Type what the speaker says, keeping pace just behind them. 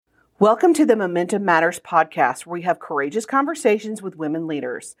Welcome to the Momentum Matters podcast, where we have courageous conversations with women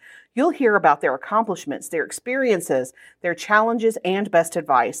leaders. You'll hear about their accomplishments, their experiences, their challenges, and best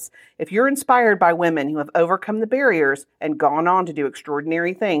advice. If you're inspired by women who have overcome the barriers and gone on to do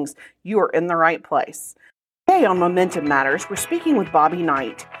extraordinary things, you are in the right place. Today on Momentum Matters, we're speaking with Bobby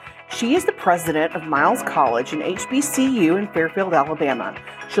Knight. She is the president of Miles College and HBCU in Fairfield, Alabama.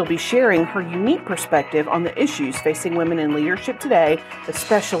 She'll be sharing her unique perspective on the issues facing women in leadership today,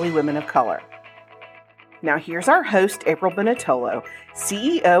 especially women of color. Now here's our host, April Benetolo,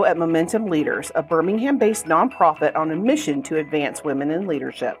 CEO at Momentum Leaders, a Birmingham-based nonprofit on a mission to advance women in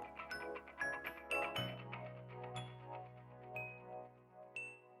leadership.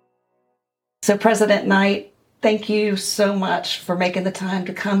 So President Knight, thank you so much for making the time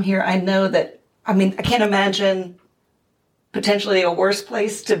to come here. I know that, I can't imagine potentially a worse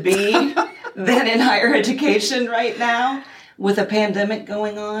place to be than in higher education right now with a pandemic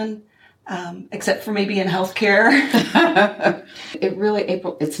going on, except for maybe in healthcare.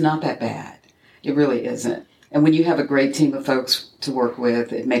 April, it's not that bad. It really isn't. And when you have a great team of folks to work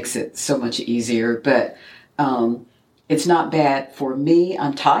with, it makes it so much easier. But it's not bad for me.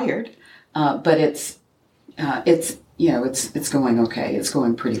 I'm tired, but it's going okay. It's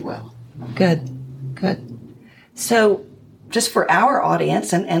going pretty well. Good. So just for our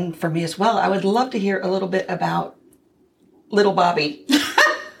audience and for me as well, I would love to hear a little bit about little Bobby.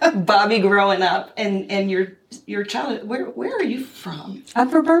 Bobby growing up and your childhood. Where are you from? I'm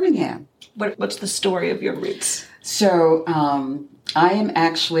from Birmingham. What's the story of your roots? So I am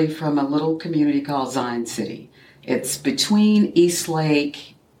actually from a little community called Zion City. It's between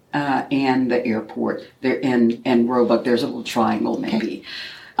Eastlake and the airport there in Roebuck. There's a little triangle maybe. Okay.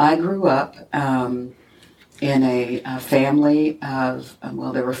 I grew up in a family of,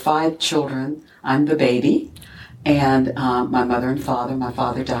 there were 5 children. I'm the baby. And my mother and father, my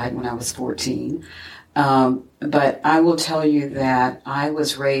father died when I was 14. But I will tell you that I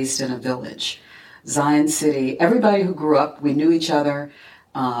was raised in a village. Zion City, everybody who grew up, we knew each other.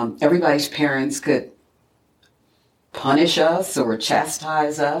 Everybody's parents could punish us or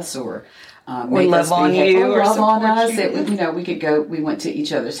chastise us or make love us on behave, you or love on support us. you. We could go. We went to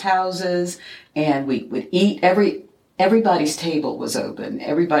each other's houses and we would eat. Everybody's table was open.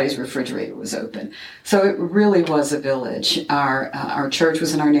 Everybody's refrigerator was open. So it really was a village. Our church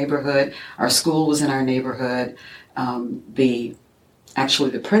was in our neighborhood. Our school was in our neighborhood. The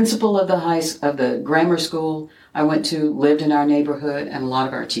principal of the grammar school I went to lived in our neighborhood, and a lot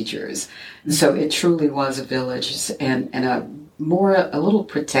of our teachers. And so it truly was a village and a little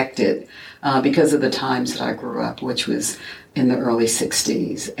protected because of the times that I grew up, which was in the early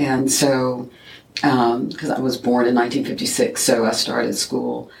 60s. And so, because I was born in 1956, so I started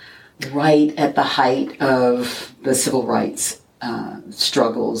school right at the height of the civil rights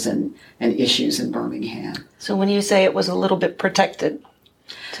struggles and issues in Birmingham. So when you say it was a little bit protected,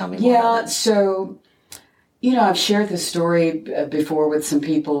 tell me more about that. So, I've shared this story before with some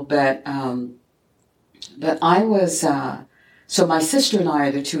people, but I was, so my sister and I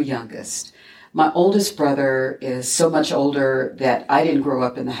are the 2 youngest. My oldest brother is so much older that I didn't grow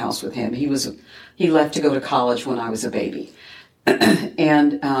up in the house with him. He left to go to college when I was a baby.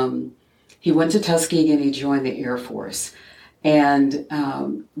 And he went to Tuskegee and he joined the Air Force. And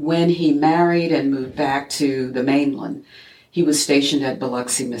when he married and moved back to the mainland, he was stationed at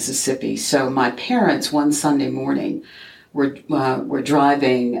Biloxi, Mississippi. So my parents, one Sunday morning, were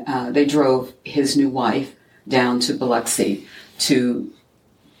driving. They drove his new wife down to Biloxi to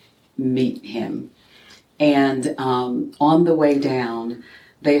meet him. And on the way down,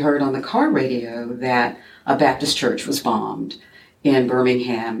 they heard on the car radio that a Baptist church was bombed in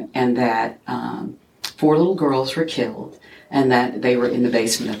Birmingham and that 4 little girls were killed and that they were in the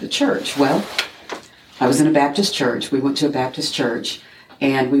basement of the church. Well, I was in a Baptist church. We went to a Baptist church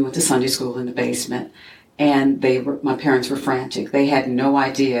and we went to Sunday school in the basement. And my parents were frantic. They had no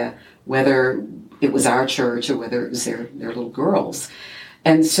idea whether it was our church or whether it was their little girls.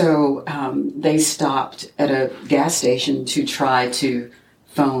 And so they stopped at a gas station to try to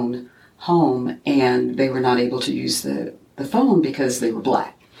phone home, and they were not able to use the phone because they were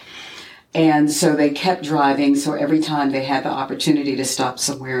black. And so they kept driving, so every time they had the opportunity to stop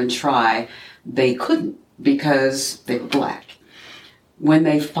somewhere and try, they couldn't because they were black. When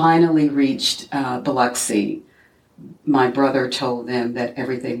they finally reached Biloxi, my brother told them that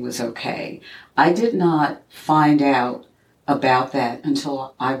everything was okay. I did not find out about that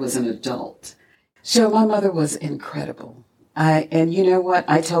until I was an adult. So my mother was incredible. And you know what?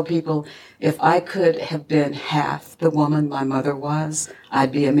 I tell people, if I could have been half the woman my mother was,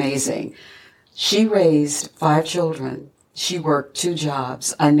 I'd be amazing. She raised 5 children She worked 2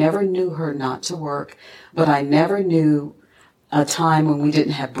 jobs. I never knew her not to work, but I never knew a time when we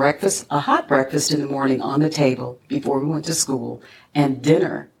didn't have breakfast, a hot breakfast in the morning on the table before we went to school, and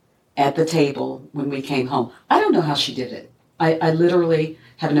dinner at the table when we came home. I don't know how she did it. I literally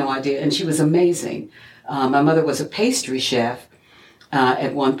have no idea. And she was amazing. My mother was a pastry chef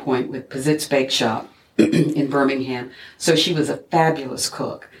at one point with Pizitz Bake Shop in Birmingham. So she was a fabulous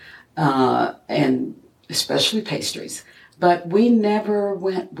cook, and especially pastries. But we never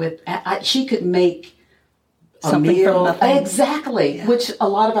went with, she could make a Something meal. from nothing. Exactly, Yeah. which a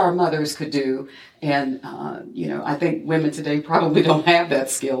lot of our mothers could do. And, I think women today probably don't have that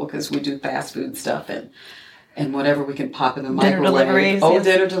skill because we do fast food stuff and whatever we can pop in the Dinner microwave. deliveries, Oh, yes.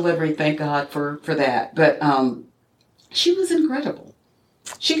 dinner delivery, thank God for that. But she was incredible.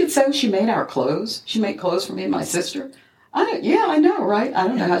 She could sew. She made our clothes. She made clothes for me and my sister. I know, right? I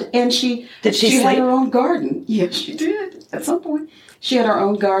don't know how. And she Did she had sleep? her own garden. Yes, she did at some point. She had her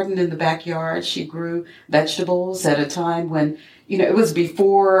own garden in the backyard. She grew vegetables at a time when, it was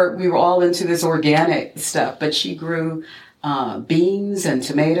before we were all into this organic stuff, but she grew beans and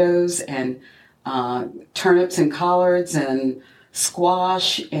tomatoes and turnips and collards and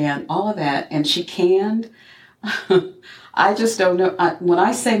squash and all of that. And she canned. I just don't know. When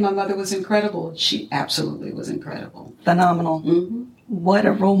I say my mother was incredible, she absolutely was incredible. Phenomenal. Mm-hmm. What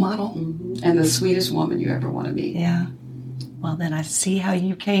a role model. Mm-hmm. And the sweetest woman you ever want to meet. Yeah. Well, then I see how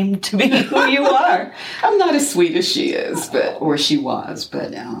you came to be who you are. I'm not as sweet as she is, or she was,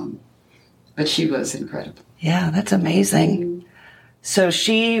 but she was incredible. Yeah, that's amazing. So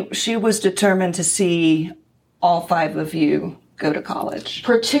she was determined to see all 5 of you go to college.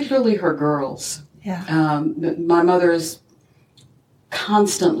 Particularly her girls. Yeah. My mother's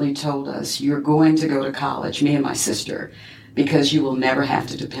constantly told us, you're going to go to college, me and my sister, because you will never have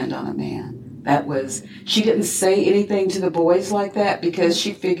to depend on a man. She didn't say anything to the boys like that because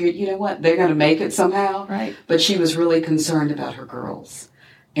she figured, you know what, they're going to make it somehow. Right. But she was really concerned about her girls.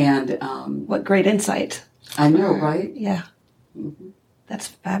 And What great insight. I know, right? Yeah. Mm-hmm. That's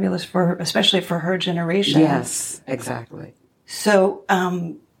fabulous especially for her generation. Yes, exactly. So,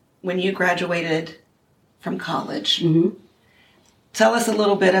 when you graduated from college, Mm-hmm. tell us a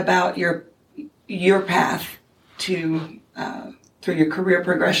little bit about your path to through your career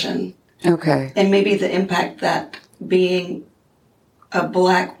progression, Okay. and maybe the impact that being a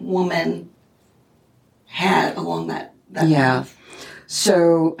Black woman had along that Yeah. path.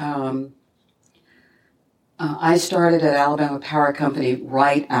 So I started at Alabama Power Company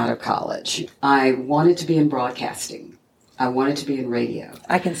right out of college. I wanted to be in broadcasting. I wanted to be in radio.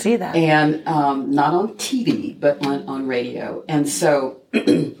 I can see that. And not on TV, but on radio. And so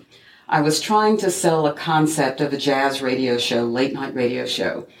I was trying to sell a concept of a jazz radio show, late night radio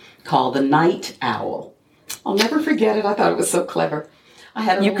show, called The Night Owl. I'll never forget it. I thought it was so clever. I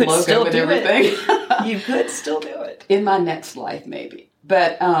had a You little could logo still and do everything. it. You could still do it. In my next life, maybe.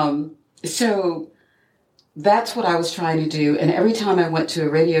 But so that's what I was trying to do. And every time I went to a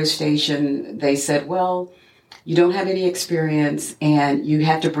radio station, they said, well, you don't have any experience and you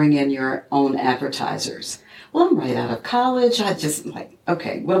have to bring in your own advertisers. Well, I'm right out of college. I just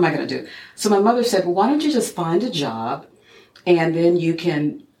okay, what am I going to do? So my mother said, well, why don't you just find a job and then you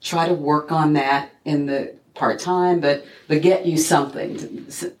can try to work on that in the part-time, but get you something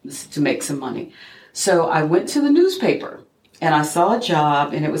to make some money. So I went to the newspaper and I saw a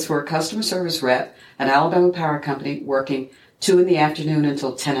job, and it was for a customer service rep at Alabama Power Company, working 2 p.m.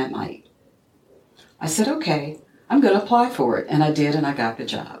 until 10 at night. I said, okay, I'm going to apply for it. And I did, and I got the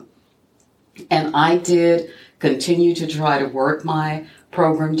job. And I did continue to try to work my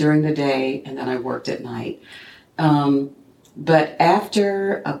program during the day, and then I worked at night. But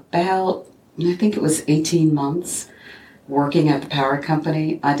after about, I think it was 18 months working at the power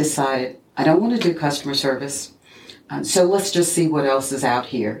company, I decided I don't want to do customer service. So let's just see what else is out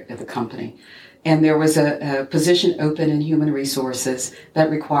here at the company. And there was a position open in human resources that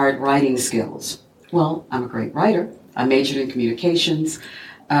required writing skills. Well, I'm a great writer. I majored in communications.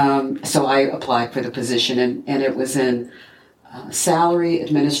 So I applied for the position, and it was in salary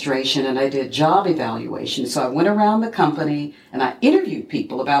administration, and I did job evaluation. So I went around the company and I interviewed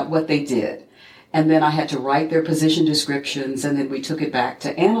people about what they did. And then I had to write their position descriptions, and then we took it back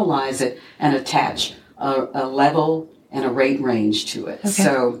to analyze it and attach a level and a rate range to it. Okay.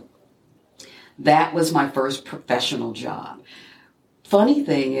 So that was my first professional job. Funny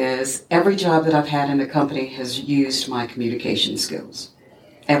thing is, every job that I've had in the company has used my communication skills.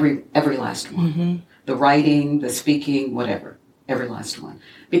 Every last one. Mm-hmm. The writing, the speaking, whatever. Every last one.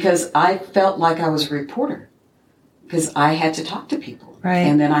 Because I felt like I was a reporter. Because I had to talk to people. Right.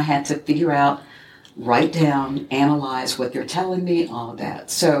 And then I had to figure out write down, analyze what they're telling me, all of that.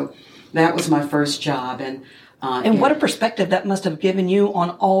 So that was my first job. And what a perspective that must have given you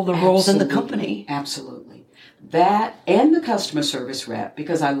on all the roles in the company. Absolutely. That and the customer service rep,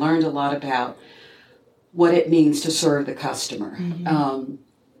 because I learned a lot about what it means to serve the customer. Mm-hmm.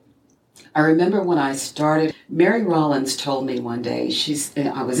 I remember when I started, Mary Rollins told me one day,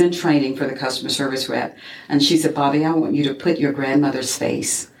 I was in training for the customer service rep, and she said, Bobby, I want you to put your grandmother's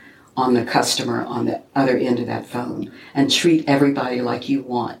face on the customer on the other end of that phone and treat everybody like you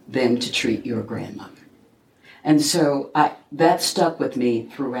want them to treat your grandmother. And so that stuck with me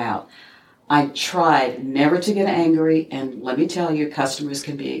throughout. I tried never to get angry, and let me tell you, customers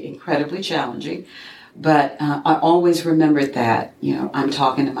can be incredibly challenging. But I always remembered that, I'm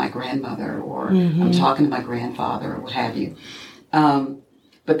talking to my grandmother or I'm talking to my grandfather or what have you.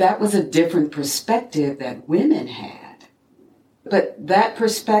 But that was a different perspective that women had. But that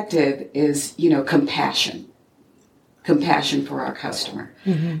perspective is, compassion for our customer.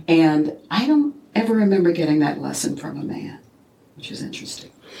 Mm-hmm. And I don't ever remember getting that lesson from a man, which is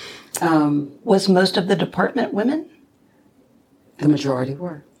interesting. Was most of the department women? The majority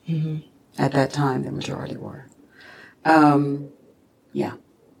were. Mm-hmm. At that time, the majority were. Yeah.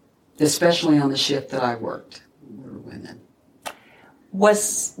 Especially on the shift that I worked, were women.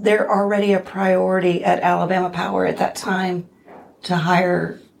 Was there already a priority at Alabama Power at that time to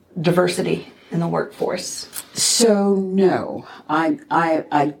hire diversity in the workforce? So, no.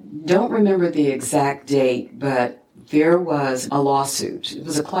 I don't remember the exact date, but there was a lawsuit. It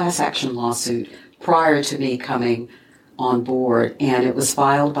was a class action lawsuit prior to me coming on board, and it was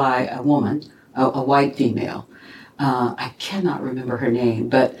filed by a woman, a white female. I cannot remember her name,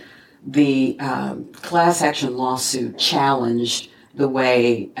 but the class action lawsuit challenged the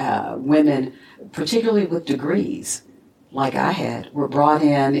way women, particularly with degrees, like I had, were brought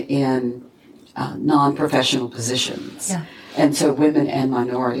in non-professional positions. Yeah. And so women and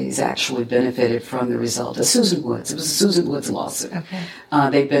minorities actually benefited from the result of Susan Woods. It was a Susan Woods lawsuit. Okay.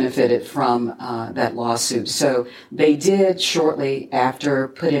 They benefited from that lawsuit. So they did shortly after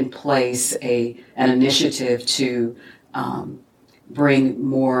put in place an initiative to bring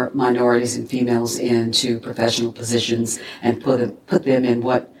more minorities and females into professional positions and put them in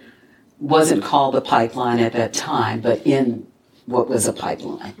what wasn't called a pipeline at that time, but in what was a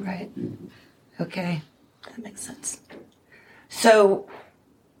pipeline. Right. Mm-hmm. Okay. That makes sense. So,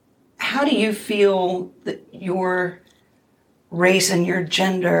 how do you feel that your race and your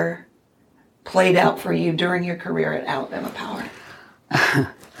gender played out for you during your career at Alabama Power?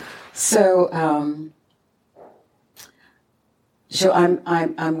 So I'm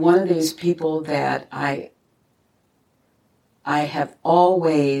one of these people that I have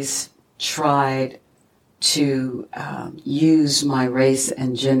always tried to use my race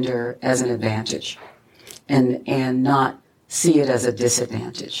and gender as an advantage, and not see it as a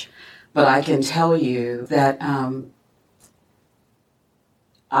disadvantage. But I can tell you that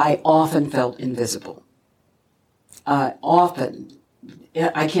I often felt invisible. I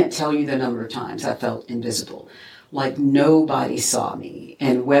can't tell you the number of times I felt invisible, like nobody saw me.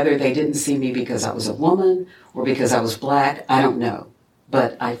 And whether they didn't see me because I was a woman or because I was black, I don't know.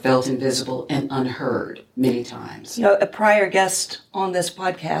 But I felt invisible and unheard many times. A prior guest on this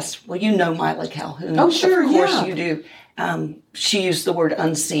podcast, well, you know Mila Calhoun. Oh, sure, of course yeah. You do. She used the word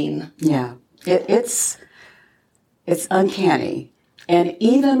unseen. Yeah, it's uncanny. And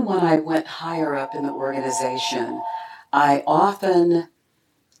even when I went higher up in the organization, I often,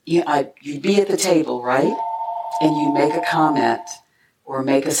 you'd be at the table, right? And you'd make a comment or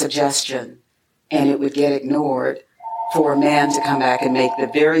make a suggestion, and it would get ignored for a man to come back and make the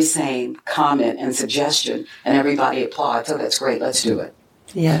very same comment and suggestion, and everybody applauds. Oh, that's great, let's do it.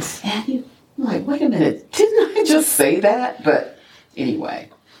 Yes. And you're like, wait a minute, didn't I just say that? But anyway,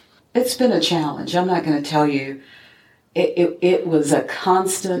 it's been a challenge. I'm not going to tell you. It was a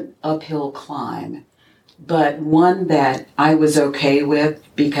constant uphill climb, but one that I was okay with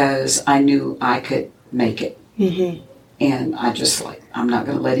because I knew I could make it. Mm-hmm. And I just I'm not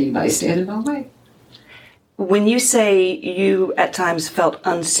going to let anybody stand in my way. When you say you at times felt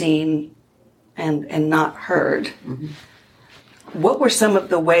unseen and not heard, mm-hmm. What were some of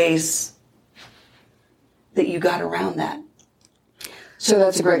the ways that you got around that? So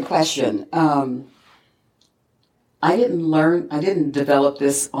that's a great question. I didn't develop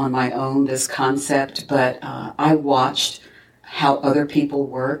this on my own, this concept, but I watched how other people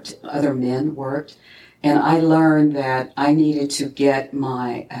worked, other men worked, and I learned that I needed to get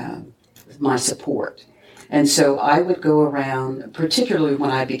my support. And so I would go around, particularly when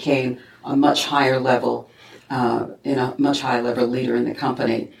I became a much higher level, a much higher level leader in the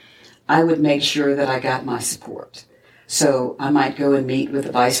company, I would make sure that I got my support. So I might go and meet with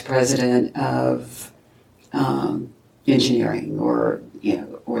the vice president of engineering, or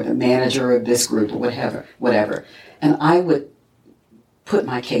or the manager of this group, or whatever, and I would put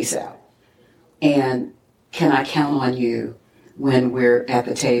my case out. And can I count on you when we're at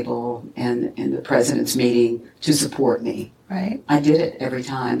the table and in the president's meeting to support me? Right. I did it every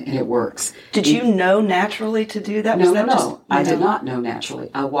time, and it works. Did you know naturally to do that? No. I did not know naturally.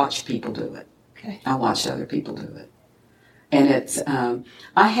 I watched people do it. Okay. I watched other people do it. And it's,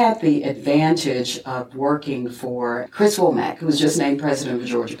 I had the advantage of working for Chris Womack, who was just named president of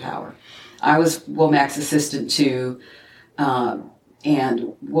Georgia Power. I was Womack's assistant too,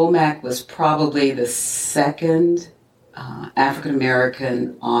 and Womack was probably the second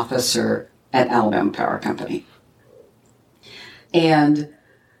African-American officer at Alabama Power Company. And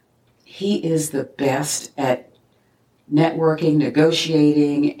he is the best at networking,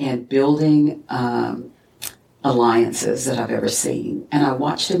 negotiating, and building alliances that I've ever seen. And I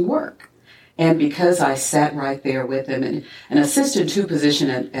watched him work. And because I sat right there with him, and an assistant two position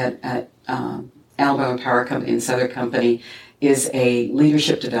at Alabama Power Company and Southern Company is a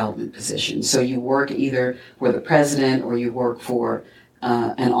leadership development position. So you work either for the president or you work for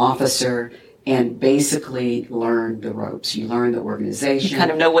an officer and basically learn the ropes. You learn the organization. You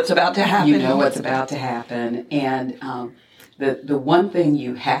kind of know what's about to happen. You know what's about to happen. And the one thing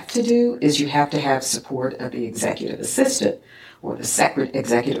you have to do is you have to have support of the executive assistant or the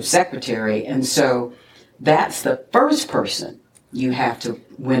executive secretary. And so that's the first person you have to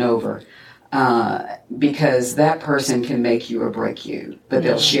win over, because that person can make you or break you. But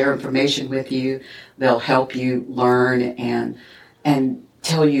they'll share information with you. They'll help you learn and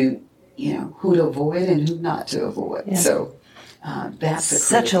tell you, who to avoid and who not to avoid. Yeah. So that's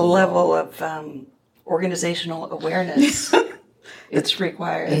such a level of organizational awareness. It's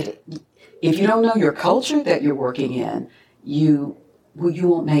required. If you don't know your culture that you're working in, you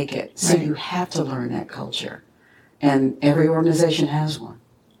won't make it. So you have to learn that culture. And every organization has one.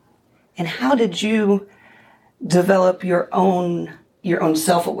 And how did you develop your own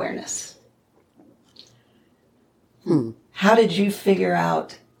self-awareness? How did you figure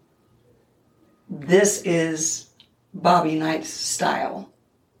out this is Bobby Knight's style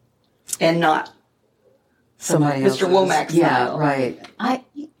and not somebody Mr. Womack's style? Yeah, right.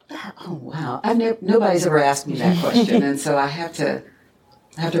 Oh wow! Nobody's ever asked me that question, and so I have to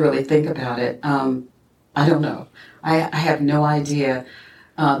really think about it. I don't know. I have no idea.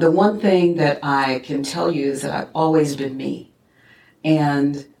 The one thing that I can tell you is that I've always been me,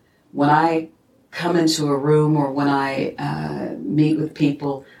 and when I come into a room or when I meet with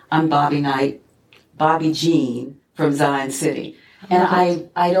people, I'm Bobby Knight, Bobby Jean from Zion City, and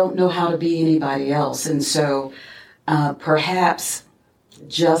I don't know how to be anybody else, and so perhaps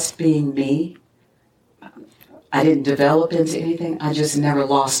just being me, I didn't develop into anything. I just never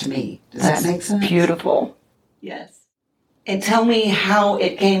lost me. Does that make sense? Beautiful. Yes. And tell me how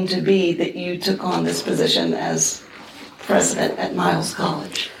it came to be that you took on this position as president at Miles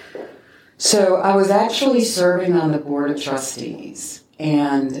College. So I was actually serving on the board of trustees,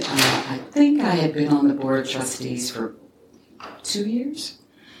 and I think I had been on the board of trustees for 2 years.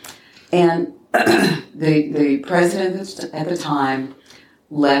 And the president at the time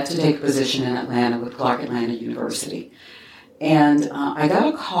left to take a position in Atlanta with Clark Atlanta University. And I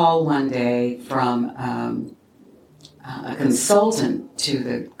got a call one day from a consultant to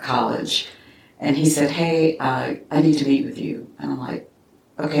the college, and he said, "Hey, I need to meet with you." And I'm like,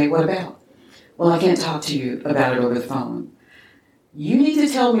 "Okay, what about?" "Well, I can't talk to you about it over the phone. You need to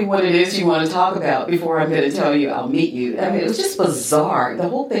tell me what it is you want to talk about before I'm going to tell you I'll meet you." I mean, it was just bizarre. The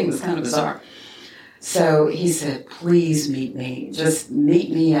whole thing was kind of bizarre. So he said, "Please meet me. Just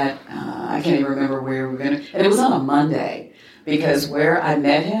meet me at, I can't even remember where we were going to." And it was on a Monday, because where I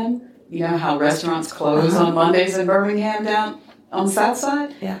met him, you know how restaurants close on Mondays in Birmingham down on the south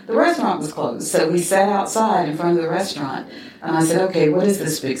side? Yeah. The restaurant was closed. So we sat outside in front of the restaurant. And I said, "Okay, what is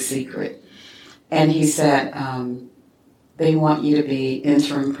this big secret?" And he said, "They want you to be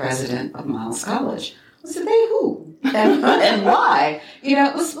interim president of Miles College." I said, "They who? And why?"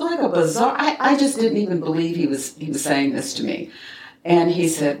 It was like a bizarre, I just didn't even believe he was saying this to me. And he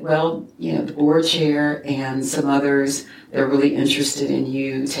said, "Well, the board chair and some others, they're really interested in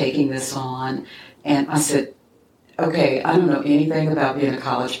you taking this on." And I said, "Okay, I don't know anything about being a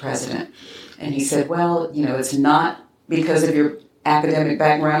college president." And he said, "Well, it's not because of your academic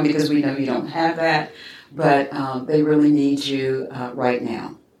background, because we know you don't have that, but they really need you right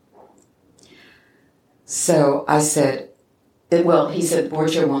now." So I said, Well, he said the board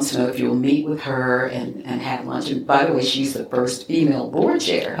chair wants to know if you'll meet with her and have lunch. And by the way, she's the first female board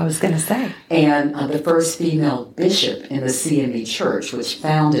chair. I was going to say. And the first female bishop in the CME Church, which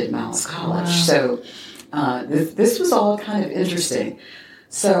founded Miles College. Wow. So this was all kind of interesting.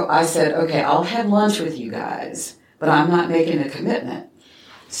 So I said, okay, I'll have lunch with you guys, but I'm not making a commitment.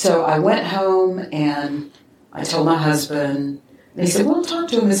 So I went home and I told my husband. They said, well, talk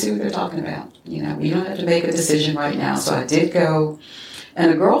to them and see what they're talking about. You know, you don't have to make a decision right now. So I did go. And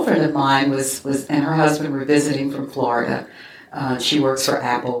a girlfriend of mine was and her husband were visiting from Florida. She works for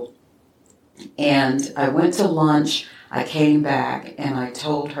Apple. And I went to lunch. I came back and I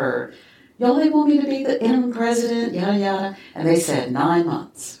told her, y'all, they want me to be the interim president, yada, yada. And they said 9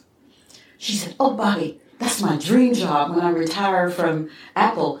 months. She said, oh, Bobby, that's my dream job when I retire from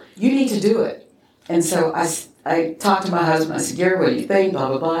Apple. You need to do it. And so I talked to my husband. I said, Gary, what do you think? Blah,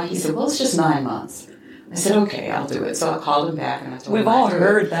 blah, blah. He said, well, it's just 9 months. I said, okay, I'll do it. So I called him back and I told him. We've all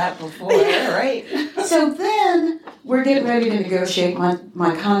heard that before, right? So then we're getting ready to negotiate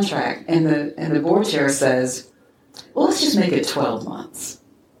my contract. And the board chair says, well, let's just make it 12 months.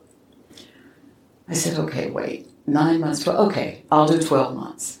 I said, okay, wait, 9 months, okay, I'll do 12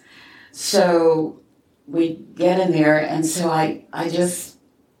 months. So we get in there, and so I hit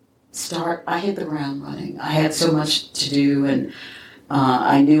the ground running. I had so much to do, and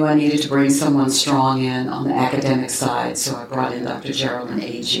I knew I needed to bring someone strong in on the academic side, so I brought in Dr. Geraldine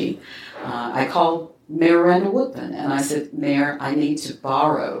Agee. I called Mayor Randall Woodman, and I said, Mayor, I need you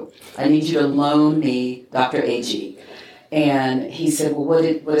to loan me Dr. Agee. And he said, well,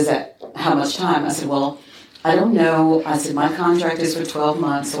 what is that? How much time? I said, well, I don't know. I said, my contract is for 12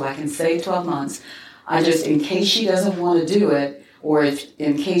 months, so I can say 12 months. I just, in case she doesn't want to do it, or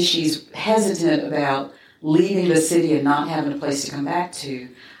in case she's hesitant about leaving the city and not having a place to come back to,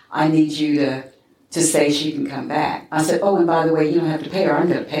 I need you to say she can come back. I said, oh, and by the way, you don't have to pay her. I'm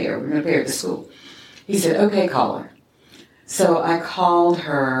going to pay her. We're going to pay her at the school. He said, okay, call her. So I called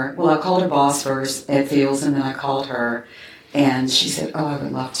her. Well, I called her boss first, Ed Fields, and then I called her, and she said, oh, I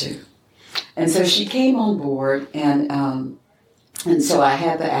would love to. And so she came on board, and so I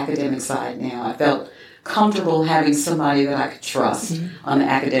had the academic side now. I felt comfortable having somebody that I could trust on the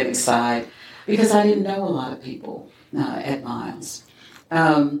academic side because I didn't know a lot of people at Miles.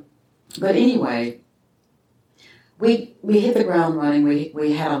 But anyway, we hit the ground running.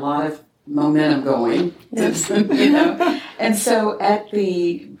 We had a lot of momentum going, you know. And so at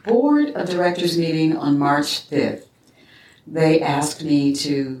the board of directors meeting on March 5th, they asked me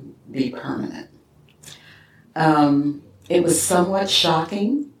to be permanent. It was somewhat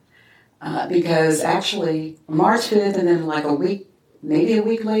shocking because actually March 5th and then like maybe a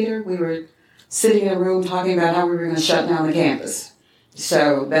week later, we were sitting in a room talking about how we were going to shut down the campus.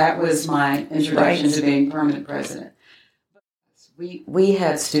 So that was my introduction to being permanent president. We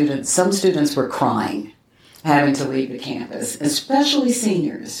had students, some students were crying, having to leave the campus, especially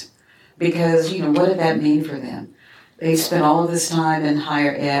seniors, because, you know, what did that mean for them? They spent all of this time in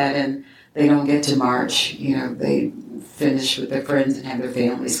higher ed and they don't get to March. You know, they finish with their friends and have their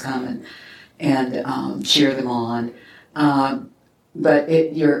families come and cheer them on.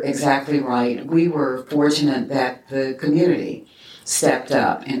 But you're exactly right. We were fortunate that the community stepped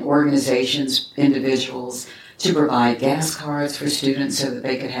up and organizations, individuals, to provide gas cards for students so that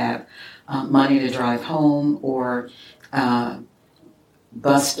they could have money to drive home or buy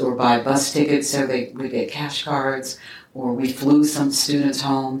bus tickets so they would get cash cards, or we flew some students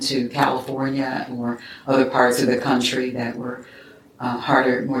home to California or other parts of the country that were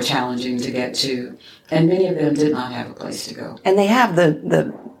harder, more challenging to get to, and many of them did not have a place to go. And they have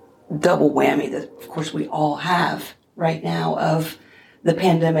the double whammy that, of course, we all have right now of the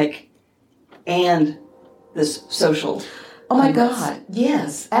pandemic and this social. Oh my God!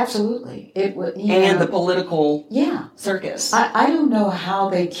 Yes, absolutely. It would, and the political circus. I don't know how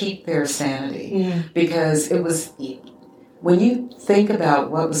they keep their sanity because it was. When you think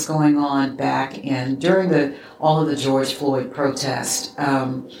about what was going on back during all of the George Floyd protest,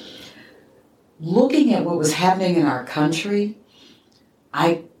 looking at what was happening in our country,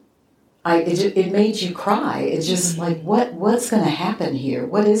 it made you cry. It's just like, what's going to happen here?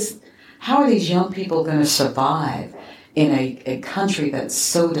 How are these young people going to survive in a country that's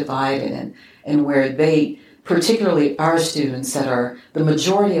so divided and where they, particularly our students the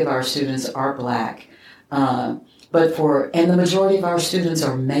majority of our students are Black, and the majority of our students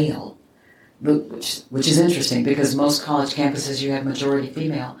are male, which is interesting because most college campuses you have majority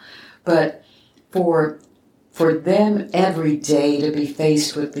female. But for them every day to be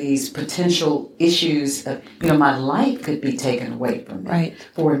faced with these potential issues of, my life could be taken away from me. Right.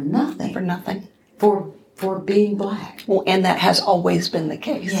 For nothing. For nothing. For for being Black. Well, and that has always been the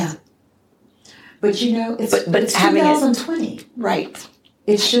case. Yeah. But it's, but it's having 2020. Right.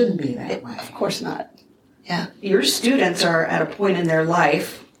 It shouldn't be that way. Of course not. Yeah. Your students are at a point in their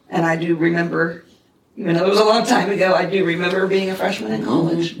life, and I do remember, even though it was a long time ago, I do remember being a freshman in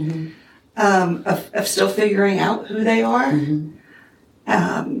college, of still figuring out who they are,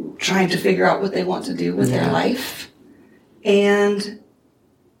 trying to figure out what they want to do with their life. And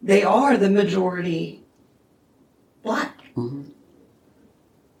they are the majority Black.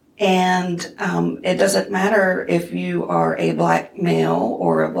 And it doesn't matter if you are a Black male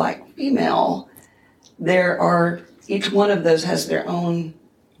or a Black female. Each one of those has their own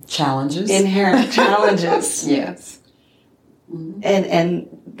challenges, inherent challenges. Yes. And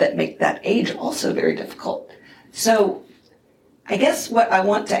that make that age also very difficult. So I guess what I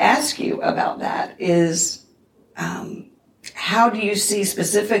want to ask you about that is, how do you see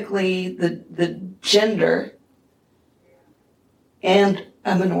specifically the gender and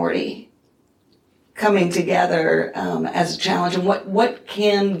a minority coming together as a challenge, and what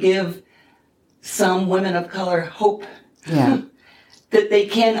can give some women of color hope that they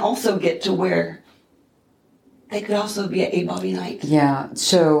can also get to where they could also be a Bobby Knight? Yeah.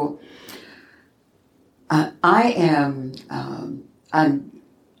 So I'm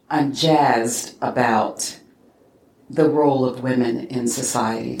jazzed about the role of women in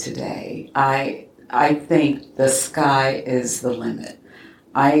society today. I think the sky is the limit.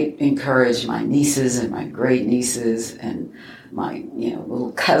 I encourage my nieces and my great nieces and my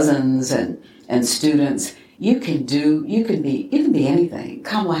little cousins and students. You can be anything.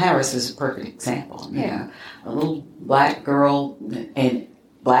 Kamala Harris is a perfect example. A little Black girl and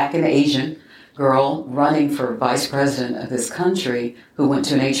Black and Asian girl running for vice president of this country who went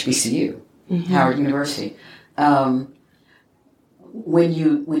to an HBCU, Howard University. When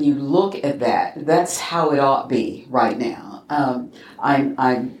you look at that, that's how it ought to be right now.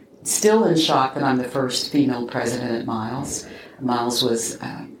 I'm still in shock that I'm the first female president at Miles. Miles was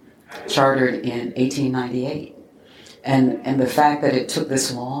chartered in 1898, and the fact that it took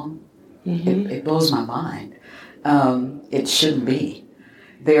this long, it blows my mind. It shouldn't be.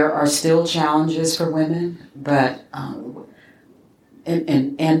 There are still challenges for women, but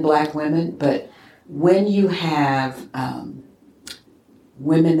and Black women. But when you have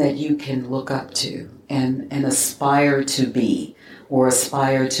women that you can look up to and aspire to be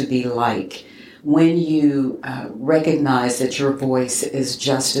like, when you recognize that your voice is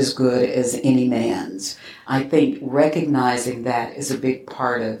just as good as any man's, I think recognizing that is a big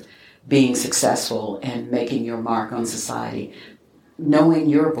part of being successful and making your mark on society. Knowing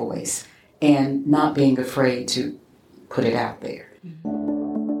your voice and not being afraid to put it out there.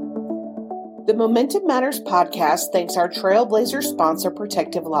 The Momentum Matters podcast thanks our Trailblazer sponsor,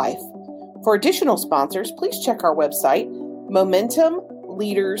 Protective Life. For additional sponsors, please check our website,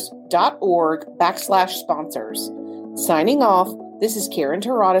 momentumleaders.org/sponsors. Signing off, this is Karen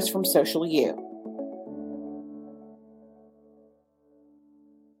Taradas from Social U.